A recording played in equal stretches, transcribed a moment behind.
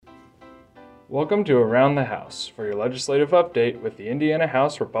Welcome to Around the House for your legislative update with the Indiana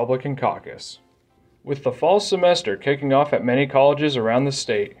House Republican Caucus. With the fall semester kicking off at many colleges around the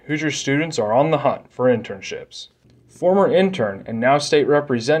state, Hoosier students are on the hunt for internships. Former intern and now state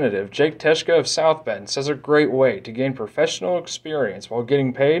representative Jake Teshka of South Bend says a great way to gain professional experience while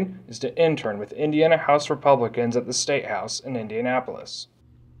getting paid is to intern with Indiana House Republicans at the Statehouse in Indianapolis.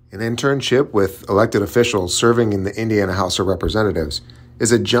 An internship with elected officials serving in the Indiana House of Representatives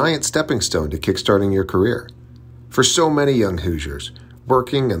is a giant stepping stone to kickstarting your career. For so many young Hoosiers,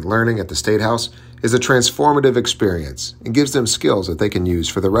 working and learning at the Statehouse is a transformative experience and gives them skills that they can use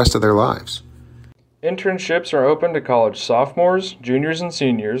for the rest of their lives. Internships are open to college sophomores, juniors, and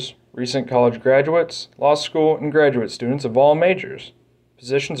seniors, recent college graduates, law school, and graduate students of all majors.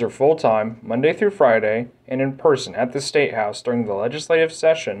 Positions are full-time, Monday through Friday, and in person at the Statehouse during the legislative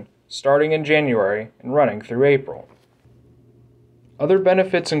session, starting in January and running through April. Other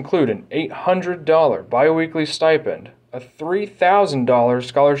benefits include an $800 biweekly stipend, a $3,000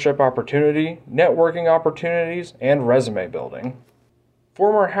 scholarship opportunity, networking opportunities, and resume building.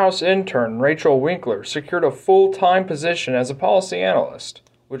 Former House intern Rachel Winkler secured a full-time position as a policy analyst,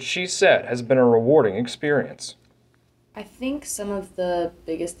 which she said has been a rewarding experience. I think some of the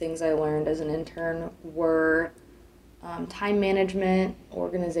biggest things I learned as an intern were time management,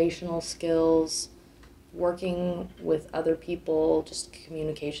 organizational skills, working with other people, just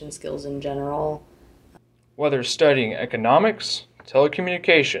communication skills in general. Whether studying economics,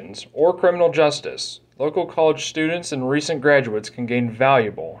 telecommunications, or criminal justice, local college students and recent graduates can gain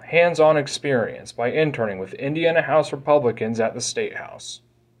valuable, hands-on experience by interning with Indiana House Republicans at the Statehouse.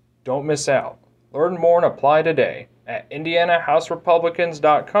 Don't miss out. Learn more and apply today at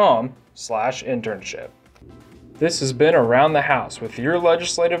indianahouserepublicans.com/internship. This has been Around the House with your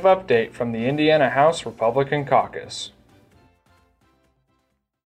legislative update from the Indiana House Republican Caucus.